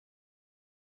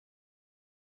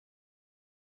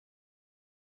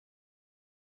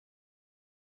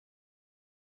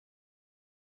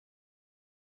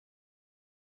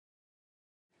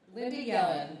Linda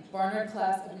Yellen, Barnard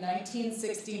class of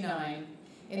 1969.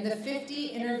 In the 50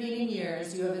 intervening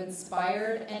years, you have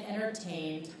inspired and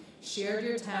entertained, shared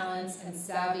your talents and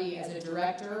savvy as a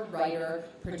director, writer,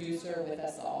 producer with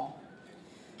us all.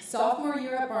 Sophomore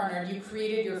year at Barnard, you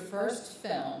created your first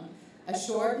film, a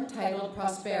short entitled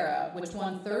Prospera, which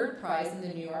won third prize in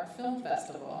the New York Film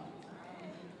Festival.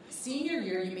 Senior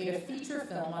year, you made a feature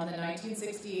film on the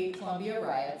 1968 Columbia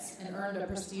riots and earned a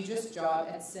prestigious job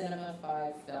at Cinema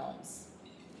 5 Films.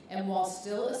 And while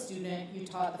still a student, you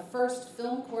taught the first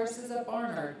film courses at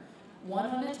Barnard, one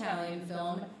on Italian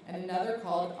film and another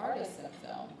called Artists in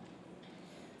Film.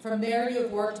 From there, you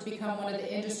have worked to become one of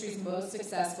the industry's most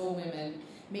successful women,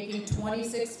 making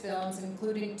 26 films,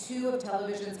 including 2 of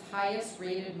television's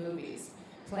highest-rated movies,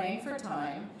 Playing for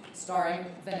Time, starring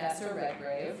Vanessa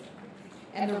Redgrave,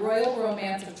 and The Royal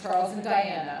Romance of Charles and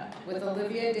Diana, with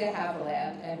Olivia de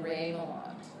Havilland and Ray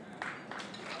Milland.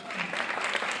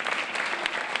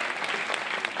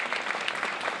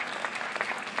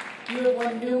 You have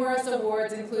won numerous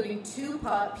awards, including 2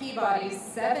 Peabodys,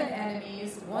 7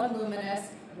 Emmys, 1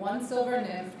 Luminous, 1 Silver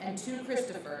Nymph, and 2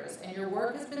 Christophers, and your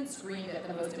work has been screened at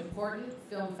the most important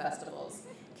film festivals,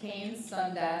 Cannes,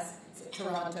 Sundance,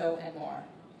 Toronto, and more.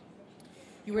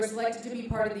 You were selected to be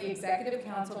part of the Executive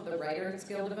Council of the Writers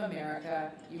Guild of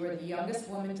America. You are the youngest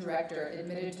woman director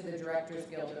admitted to the Directors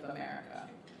Guild of America.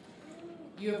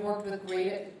 You have worked with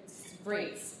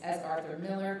greats as Arthur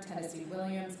Miller, Tennessee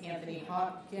Williams, Anthony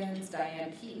Hopkins,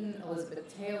 Diane Keaton,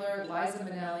 Elizabeth Taylor, Liza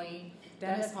Minnelli,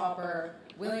 Dennis Hopper,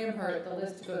 William Hurt, the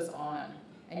list goes on.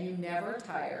 And you never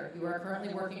tire. You are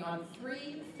currently working on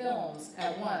 3 films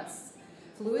at once.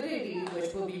 Fluidity,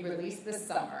 which will be released this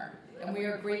summer. And we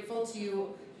are grateful to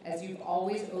you as you've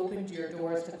always opened your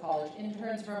doors to college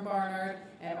interns from Barnard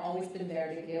and always been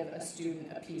there to give a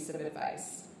student a piece of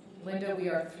advice. Linda, we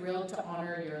are thrilled to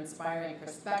honor your inspiring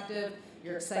perspective,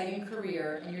 your exciting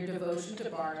career, and your devotion to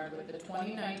Barnard with the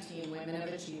 2019 Women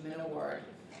of Achievement Award.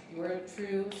 You are a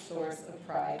true source of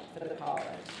pride for the college.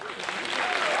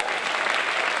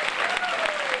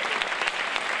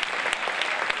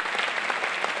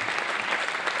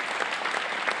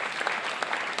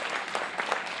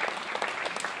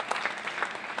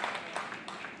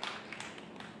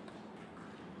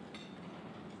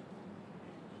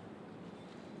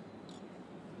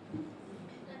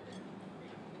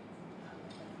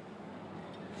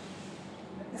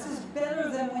 This is better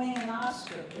than winning an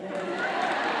Oscar.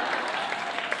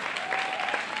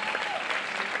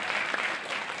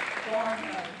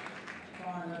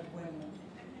 Barnard women.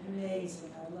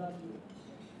 Amazing. I love you.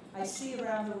 I see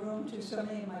around the room too so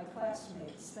many of my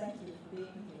classmates. Thank you for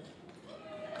being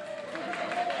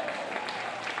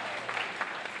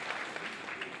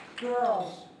here.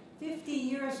 Girls, 50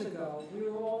 years ago, we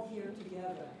were all here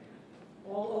together,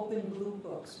 all open blue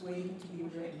books waiting to be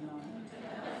written on.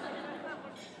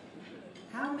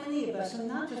 How many of us, and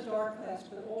not just our class,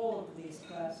 but all of these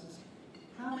classes,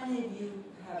 how many of you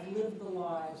have lived the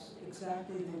lives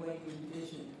exactly the way you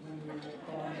envisioned when you were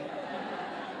born?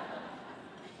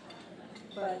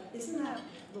 But isn't that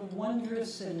the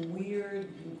wondrous and weird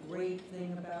and great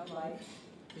thing about life,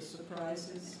 the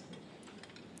surprises?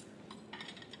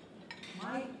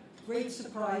 My great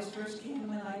surprise first came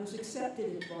when I was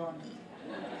accepted at Barnard.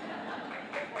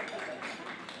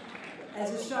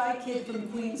 As a shy kid from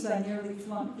Queens, I nearly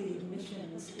flunked the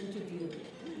admissions interview.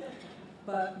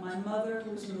 But my mother,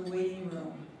 who was in the waiting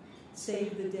room,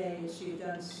 saved the day, as she had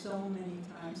done so many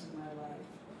times in my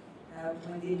life.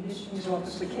 When the admissions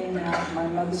officer came out, my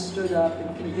mother stood up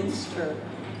and convinced her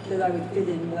that I would fit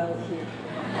in well here.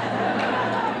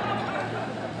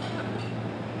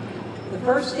 The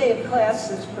first day of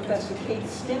classes, Professor Kate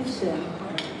Stimson,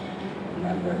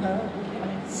 remember her,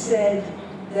 said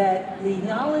that the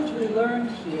knowledge we learned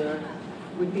here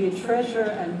would be a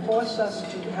treasure and force us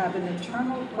to have an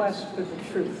eternal quest for the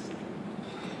truth.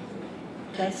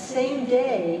 That same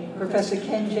day, Professor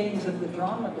Ken James of the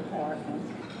drama department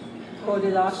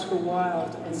quoted Oscar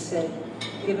Wilde and said,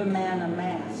 "Give a man a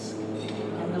mask,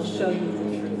 and he'll show you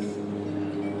the truth."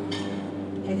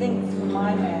 I think through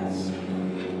my mask,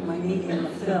 my medium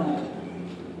of film,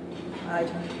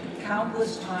 I've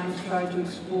countless times tried to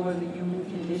explore the human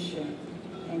condition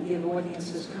and give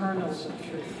audiences kernels of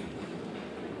truth,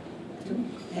 to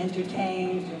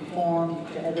entertain, to inform,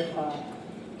 to edify.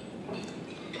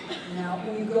 Now,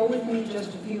 will you go with me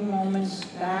just a few moments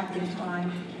back in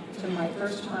time to my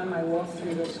first time I walked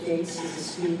through those gates as a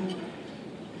student?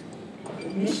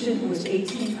 Admission was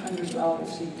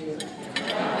 $1,800 a year.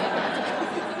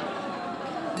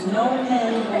 No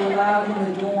men were allowed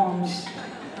in the dorms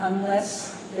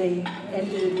unless they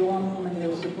entered a dorm room and there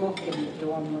was a book in the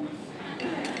dorm room.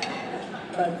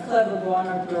 But clever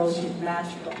Barnard girls use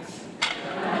matchbooks.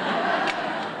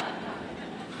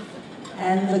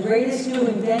 And the greatest new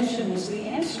invention was the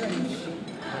answering machine.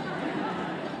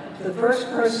 The first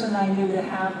person I knew to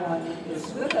have one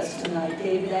is with us tonight,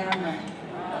 David Amron.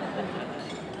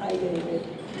 Hi, David.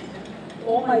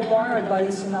 All my Barnard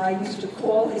buddies and I used to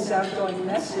call his outgoing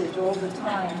message all the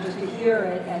time just to hear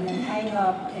it and then hang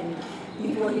up and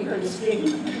before he heard us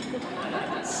giggling.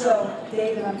 So,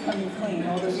 David, I'm coming clean.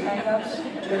 All those hang-ups,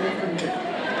 they're for me.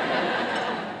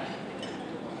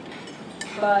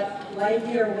 But life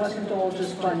here wasn't all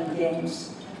just fun and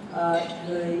games.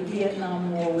 The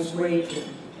Vietnam War was raging,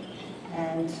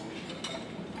 and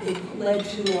it led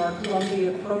to our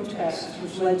Columbia protests,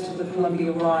 which led to the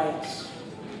Columbia riots,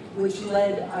 which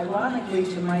led, ironically,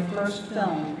 to my first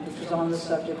film, which was on the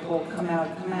subject called Come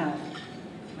Out, Come Out,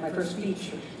 my first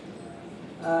feature.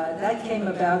 That came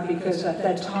about because at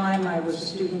that time I was a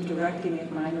student directing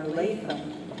at Minor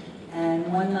Latham, and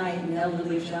one night an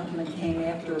elderly gentleman came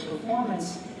after a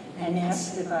performance and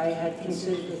asked if I had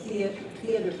considered a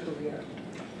theater career.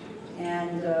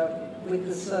 And with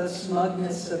the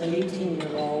smugness of an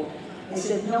 18-year-old, I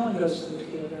said, no one goes to the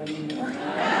theater anymore.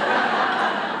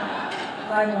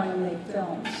 I want to make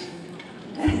films.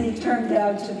 And he turned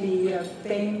out to be a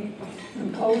famed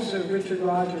composer, Richard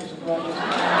Rodgers of Rodgers.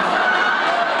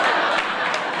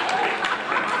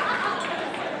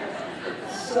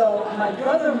 So my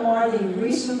brother Marty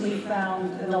recently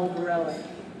found an old relic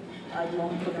I'd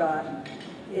long forgotten.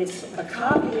 It's a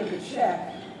copy of a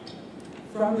check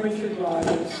from Richard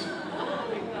Rodgers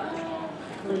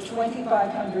for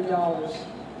 $2,500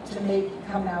 to make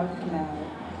Come Out, Come Out.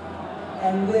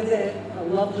 And with it, a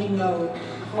lovely note,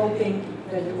 hoping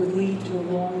that it would lead to a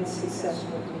long and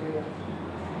successful career.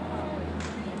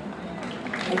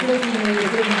 I think you made a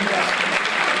good investment.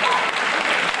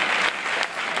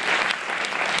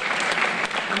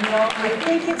 I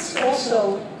think it's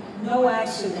also no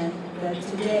accident that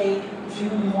today,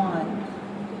 June 1,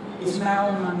 is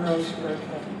Marilyn Monroe's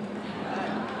birthday.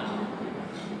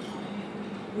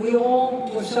 We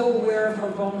all were so aware of her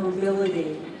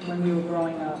vulnerability when we were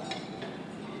growing up,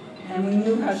 and we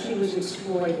knew how she was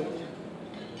exploited.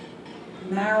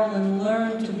 Marilyn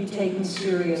learned to be taken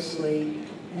seriously,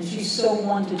 and she so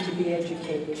wanted to be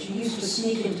educated. She used to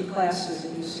sneak into classes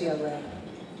at UCLA.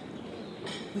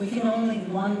 We can only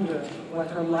wonder what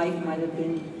her life might have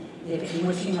been and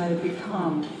what she might have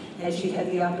become had she had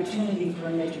the opportunity for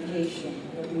an education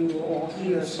that we were all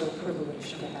here so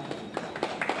privileged to have.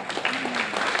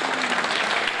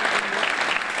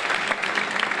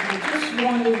 I just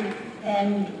want to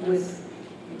end with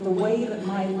the way that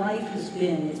my life has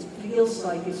been. It feels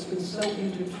like it's been so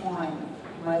intertwined,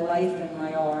 my life and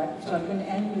my art. So I'm going to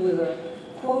end with a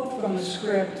quote from a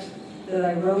script that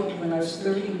I wrote when I was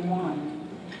 31.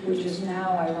 Which is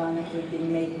now, ironically,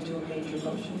 being made into a major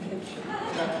motion picture.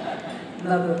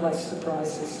 Another of life's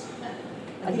surprises.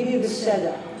 I'll give you the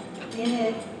setup. In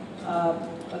it,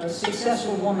 a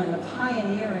successful woman, a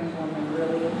pioneering woman,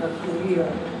 really, in her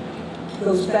career,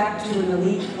 goes back to an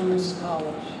elite women's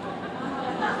college.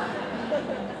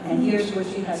 And here's what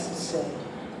she has to say.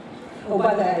 Oh,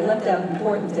 by the way, I left out an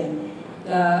important thing.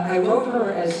 I wrote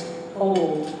her as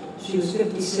old. She was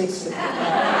 56 at the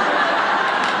time.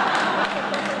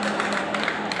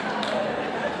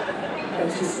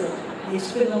 She said,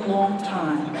 it's been a long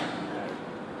time.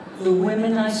 The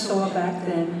women I saw back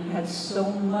then had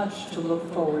so much to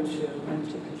look forward to and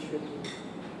to contribute.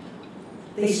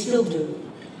 They still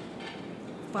do.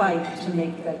 Fight to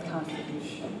make that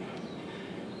contribution.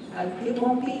 It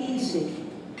won't be easy,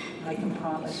 I can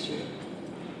promise you.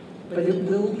 But it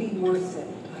will be worth it,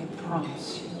 I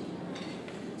promise you.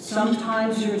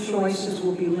 Sometimes your choices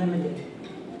will be limited.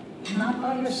 Not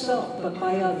by yourself, but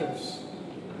by others.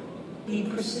 Be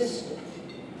persistent,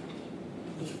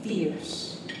 be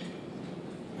fierce,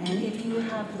 and if you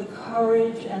have the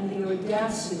courage and the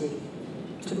audacity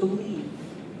to believe,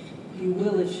 you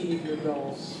will achieve your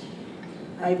goals.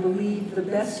 I believe the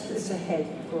best is ahead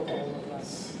for all of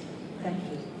us. Thank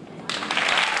you.